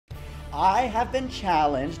I have been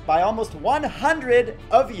challenged by almost 100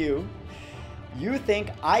 of you. You think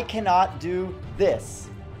I cannot do this.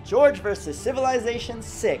 George versus Civilization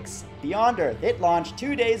 6 Beyond Earth. It launched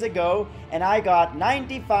 2 days ago and I got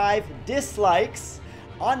 95 dislikes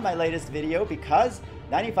on my latest video because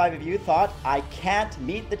 95 of you thought I can't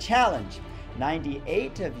meet the challenge.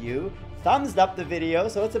 98 of you thumbs up the video,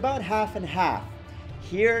 so it's about half and half.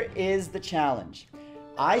 Here is the challenge.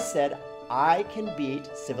 I said I can beat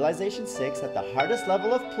Civilization 6 at the hardest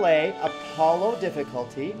level of play, Apollo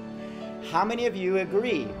difficulty. How many of you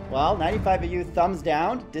agree? Well, 95 of you thumbs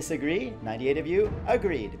down, disagree. 98 of you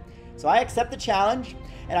agreed. So I accept the challenge,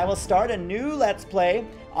 and I will start a new Let's Play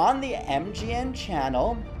on the MGN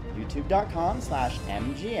channel,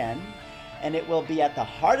 youtube.com/MGN, and it will be at the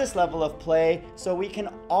hardest level of play so we can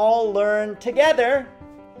all learn together,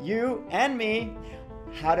 you and me,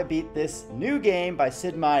 how to beat this new game by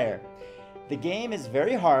Sid Meier. The game is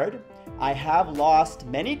very hard. I have lost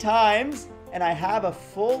many times, and I have a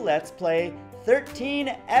full Let's Play,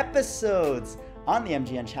 13 episodes on the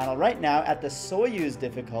MGN channel right now at the Soyuz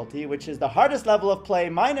difficulty, which is the hardest level of play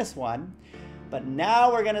 -1. But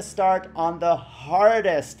now we're gonna start on the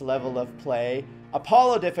hardest level of play,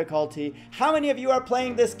 Apollo difficulty. How many of you are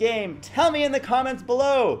playing this game? Tell me in the comments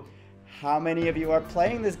below. How many of you are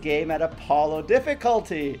playing this game at Apollo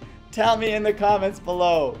difficulty? Tell me in the comments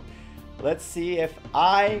below. Let's see if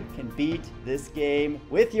I can beat this game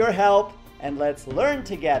with your help, and let's learn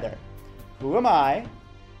together. Who am I?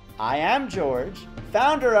 I am George,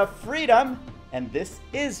 founder of Freedom, and this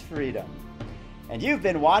is Freedom. And you've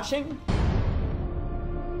been watching.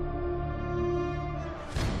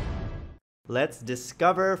 Let's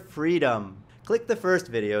discover freedom. Click the first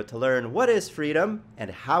video to learn what is freedom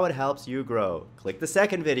and how it helps you grow. Click the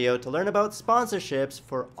second video to learn about sponsorships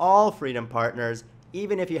for all Freedom partners,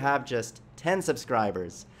 even if you have just 10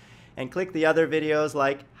 subscribers. And click the other videos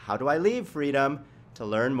like How Do I Leave Freedom to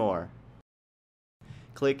learn more.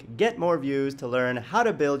 Click Get More Views to learn how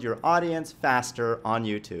to build your audience faster on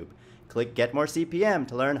YouTube. Click Get More CPM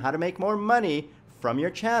to learn how to make more money from your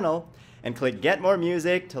channel. And click Get More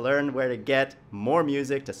Music to learn where to get more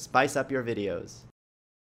music to spice up your videos.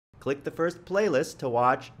 Click the first playlist to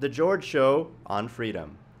watch The George Show on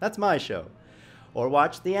Freedom. That's my show. Or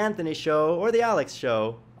watch The Anthony Show or The Alex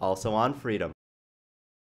Show, also on Freedom.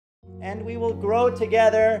 And we will grow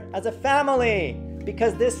together as a family,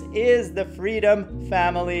 because this is the Freedom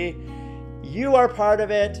family. You are part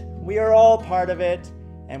of it, we are all part of it,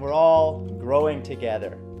 and we're all growing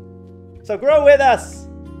together. So grow with us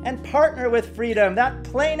and partner with Freedom. That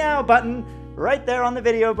Play Now button right there on the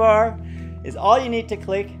video bar is all you need to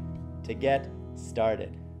click to get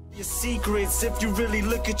started. Your secrets, if you really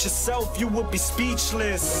look at yourself, you would be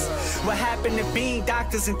speechless. What happened to being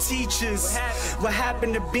doctors and teachers? What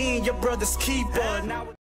happened to being your brother's keeper? Now